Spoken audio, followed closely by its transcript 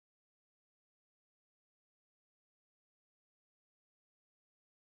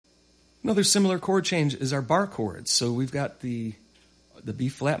Another similar chord change is our bar chords. So we've got the B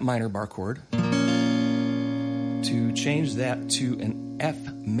flat minor bar chord. To change that to an F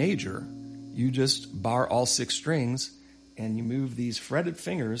major, you just bar all 6 strings and you move these fretted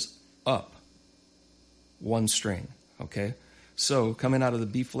fingers up 1 string, okay? So coming out of the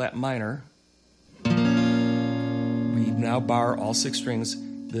B flat minor, we now bar all 6 strings.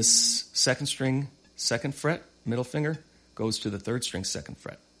 This 2nd string, 2nd fret, middle finger, goes to the 3rd string, 2nd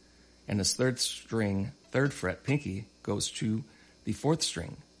fret. And this 3rd string, 3rd fret, pinky, goes to the 4th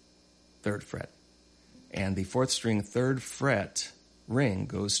string, 3rd fret. And the 4th string, 3rd fret, ring,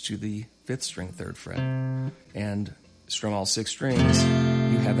 goes to the 5th string, 3rd fret. And strum all 6 strings,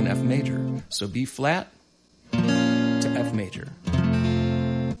 you have an F major. So B flat to F major.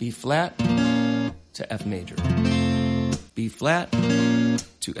 B flat to F major. B flat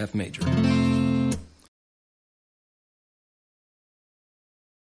to F major.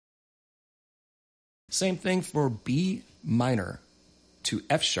 Same thing for B minor to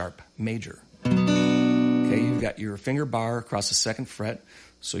F sharp major. Okay, you've got your finger bar across the 2nd fret.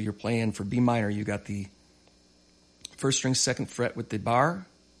 So you're playing for B minor, you got the 1st string, 2nd fret with the bar,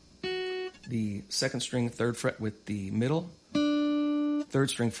 the 2nd string, 3rd fret with the middle, 3rd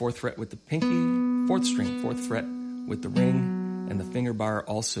string, 4th fret with the pinky, 4th string, 4th fret with the ring, and the finger bar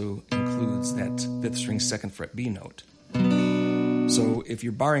also includes that 5th string, 2nd fret B note. So if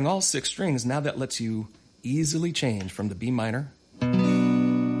you're barring all 6 strings, now that lets you easily change from the B minor.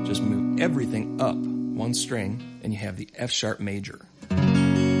 Just move everything up 1 string, and you have the F sharp major.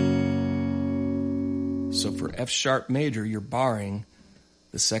 So for F sharp major, you're barring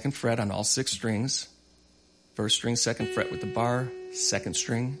the 2nd fret on all 6 strings, 1st string, 2nd fret with the bar, 2nd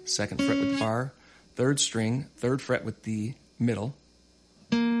string, 2nd fret with the bar, 3rd string, 3rd fret with the middle,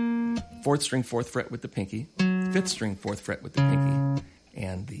 4th string, 4th fret with the pinky, 5th string, 4th fret with the pinky,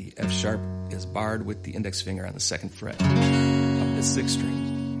 and the F sharp is barred with the index finger on the 2nd fret of the 6th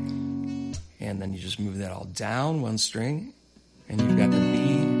string. And then you just move that all down 1 string, and you've got the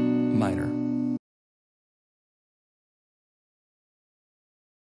B minor.